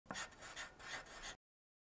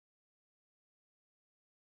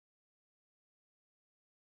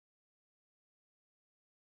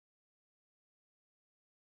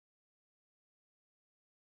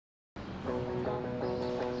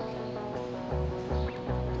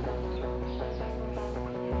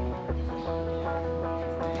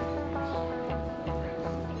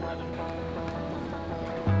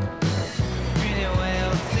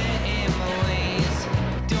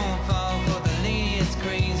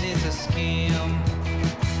it's a scam.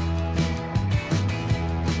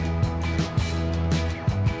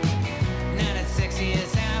 Not as sexy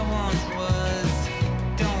as I once was.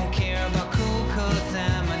 Don't care about cool, 'cause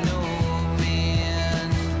I'm an old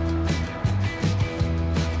man.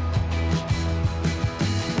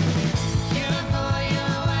 You're a boy, you're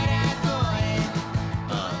a white-eyed boy.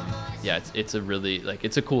 Yeah, it's a really, like,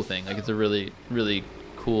 it's a cool thing. Like, it's a really, really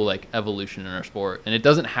cool, like, evolution in our sport. And it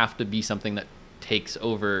doesn't have to be something that takes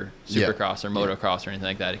over Supercross or motocross or anything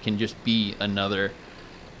like that. It can just be another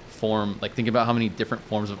form. Like, think about how many different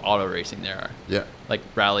forms of auto racing there are. Yeah. Like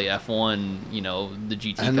Rally F1, you know, the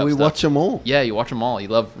GT And Cup we stuff. watch them all. Yeah, you watch them all. You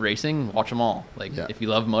love racing, watch them all. Like, if you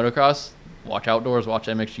love motocross, watch outdoors, watch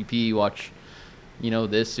MXGP, watch, you know,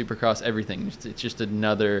 this Supercross, everything. It's just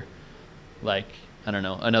another, like, I don't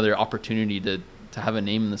know, another opportunity to have a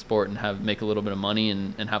name in the sport and make a little bit of money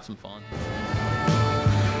and have some fun.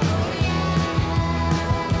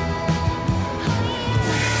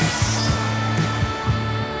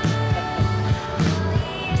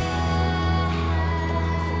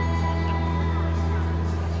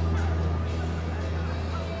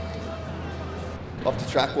 Off to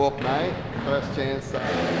track walk, mate. First chance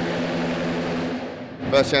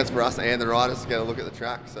for us and the riders to get a look at the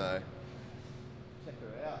track, so check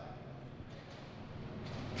her out.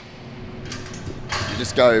 You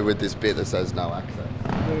just go with this bit that says no access.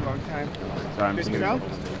 Really long time. Good to go?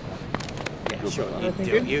 Yeah, sure.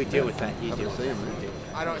 You deal with that. You deal with that.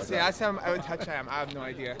 I don't see. I sound out of touch. I have no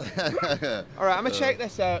idea. All right, I'm gonna check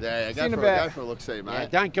this out. Yeah, See you in go for a look, see, mate. Yeah,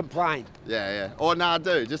 don't complain. Yeah. Or nah,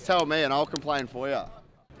 do. Just tell me and I'll complain for you.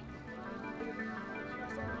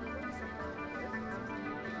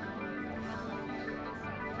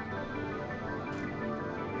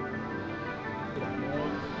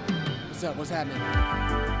 What's up? What's happening?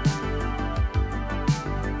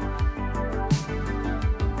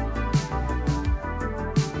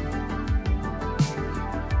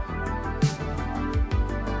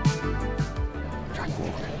 Track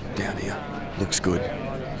walk down here. Looks good.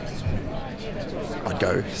 I'd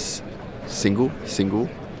go single.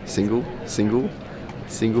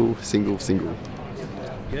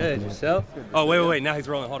 Good, yourself? Oh, wait, now he's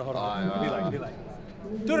rolling. Hold on. Be like.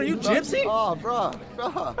 Dude, are you Gypsy? Oh, bro.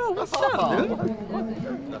 Oh, what's up, dude? All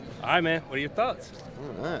right, man, what are your thoughts?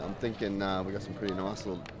 All right, I'm thinking we got some pretty nice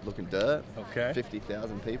looking dirt. Okay.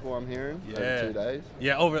 50,000 people, I'm hearing, over 2 days.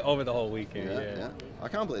 Yeah, over the whole weekend, yeah. I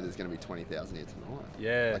can't believe there's going to be 20,000 here tonight.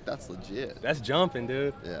 Yeah. Like, that's legit. That's jumping,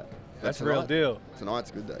 dude. Yeah. That's a real deal.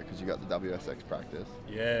 Tonight's good, though, because you got the WSX practice.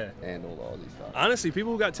 Yeah. And all the Aussie stuff. Honestly,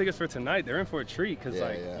 people who got tickets for tonight, they're in for a treat, because,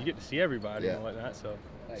 you get to see everybody Yeah. and whatnot, so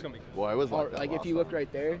it's going to be cool. Boy, it was like that Like, if you look right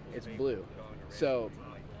there, it's blue. So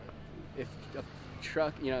if a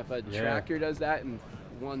truck, you know, if a tractor does that and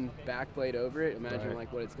one back blade over it, imagine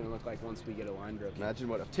like what it's going to look like once we get a line broken. Imagine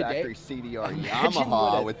what a Today, factory CDR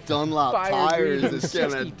Yamaha with Dunlop tires is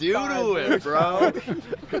going to do to it, bro.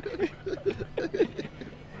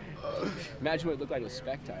 Imagine what it looked like with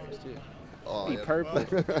spec tires too. Oh, It'd be purple.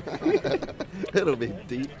 It'll be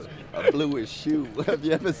deep, a bluish shoe. Have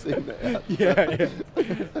you ever seen that? Yeah.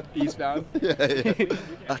 Eastbound. Yeah.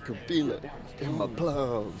 I can feel it in my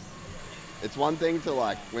gloves. It's one thing to,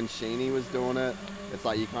 like, when Sheeny was doing it, it's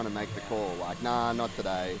like you kind of make the call, like, nah, not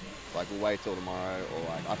today. Like, we'll wait till tomorrow, or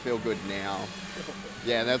like, I feel good now.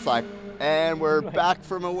 Yeah, and that's like, and we're back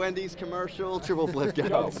from a Wendy's commercial. Triple flip,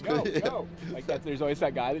 go. Go. Like that, there's always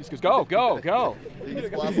that guy that just goes, go. He's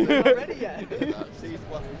flustered. Not ready yet. Stevie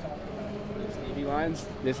lines.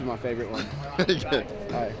 This is my favorite one. Good.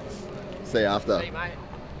 All right. See you after. Hey, mate.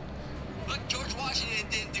 Look, George Washington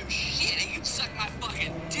didn't do shit. He can suck my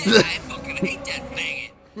fucking dick. I fucking hate that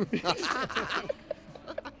faggot.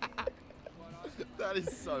 That is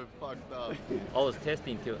so fucked up. I was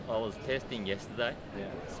testing yesterday,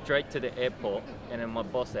 straight to the airport, and then my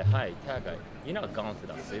boss said, "Hey, Tago, you're not going to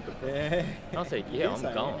that Supercross." Yeah. I said, "Yeah,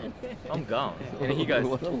 I'm going." And he goes,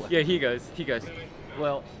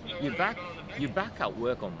 "Well, you're back at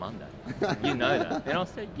work on Monday. You know that?" And I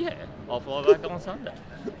said, "Yeah, I'll fly back on Sunday."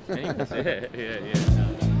 And he goes, "Yeah."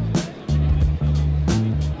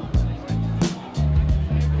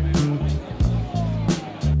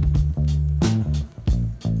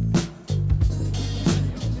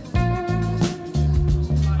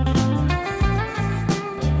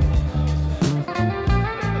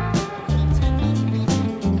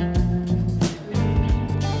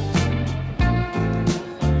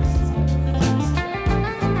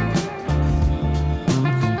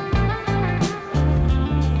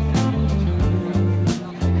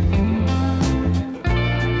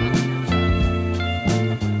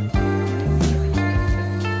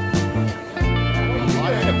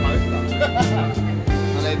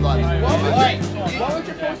 I need like. What would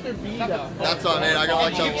your poster be though? That's what I mean. I got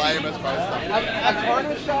like the lamest poster. A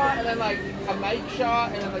corner shot and then like a mic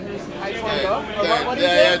shot and then like maybe some taekwondo.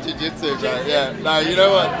 Yeah, jiu-jitsu, bro. Yeah. No, you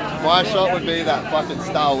know what? My shot would be that fucking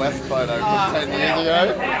Star West photo from 10 years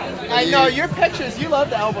ago. I know your pictures. You love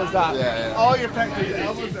the elbows up. Yeah. All your pictures, the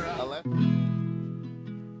elbows are up.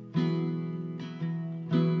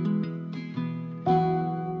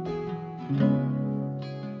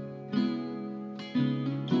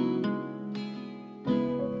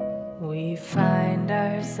 We find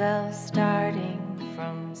ourselves starting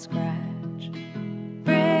from scratch,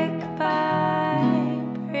 brick by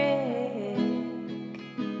brick.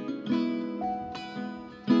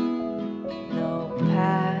 No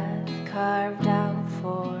path carved out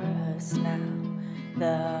for us now.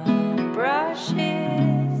 The brush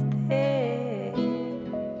is thick.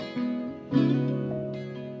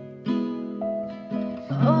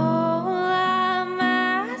 All I'm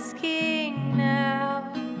asking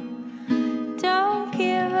now, don't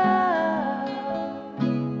give up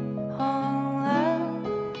on love.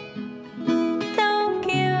 Don't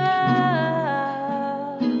give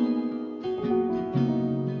up.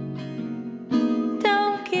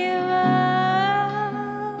 Don't give up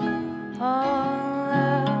on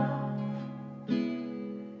love.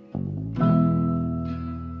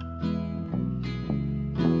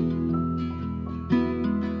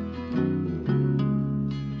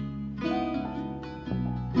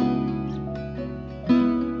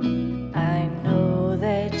 I know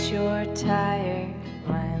that you're tired,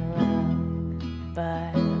 my love,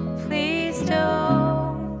 but please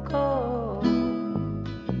don't go.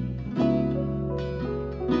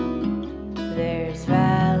 There's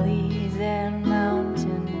valleys and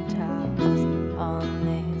mountain tops on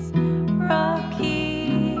this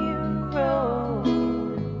rocky road.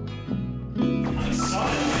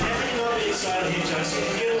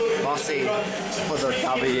 Mossy for the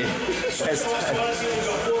W.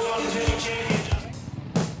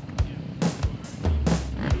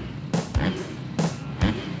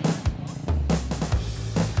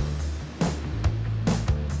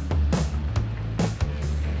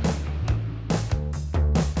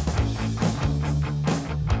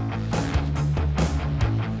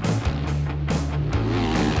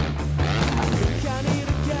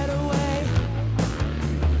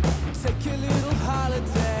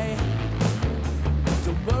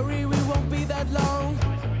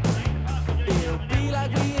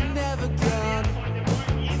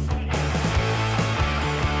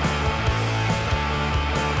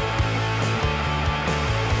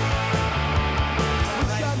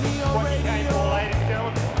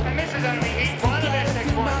 And this is only heat one of this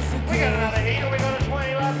next one. We got another heat, and we got a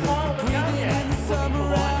 20-lap final to come yet.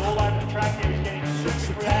 All over the track here, he's getting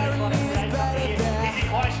super creative on his days. Is he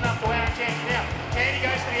close enough to Aaron Tandy now? Tandy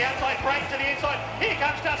goes to the outside, Brayton to the inside. Here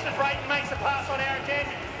comes Dustin Brayton, makes the pass on Aaron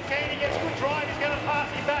Tandy. Tandy gets good drive, he's going to pass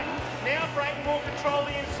him back. Now Brayton will control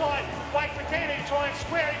the inside. Wait for Tandy to try and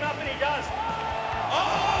square him up, and he does.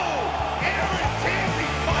 Oh! Aaron Tandy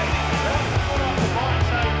fighting! Put off the line,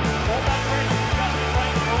 so all that pressure for Dustin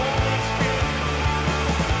Brayton for all the experience.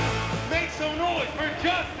 Make some noise for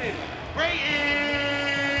Justin Brayton!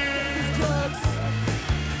 Drugs,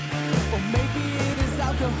 or maybe it is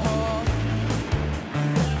alcohol.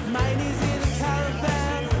 Mine is in a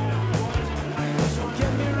caravan. Don't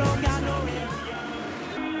get me wrong, I know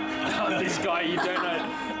This guy, you don't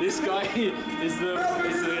know. This guy is the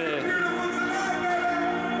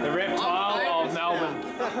reptile of Melbourne.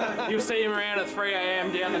 You'll see him around at 3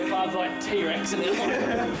 a.m. down the clubs like T-Rex and everything.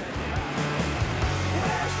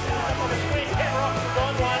 On the screen, Ken Rocks is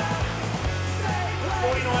on one.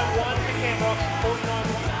 49-1 for Ken Rocks,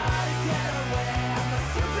 49-1.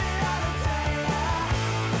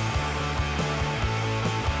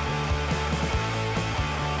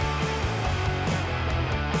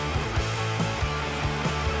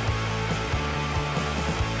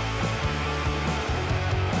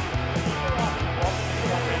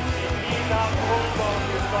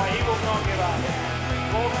 He will not give up.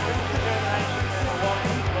 More determination than a lot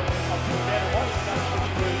of better watch. Don't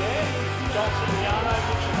switch through there. Johnson, Liano,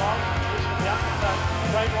 Mitchell Morris, Tristan Young. So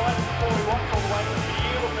great ride before we watch all the way to the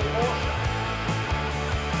beautiful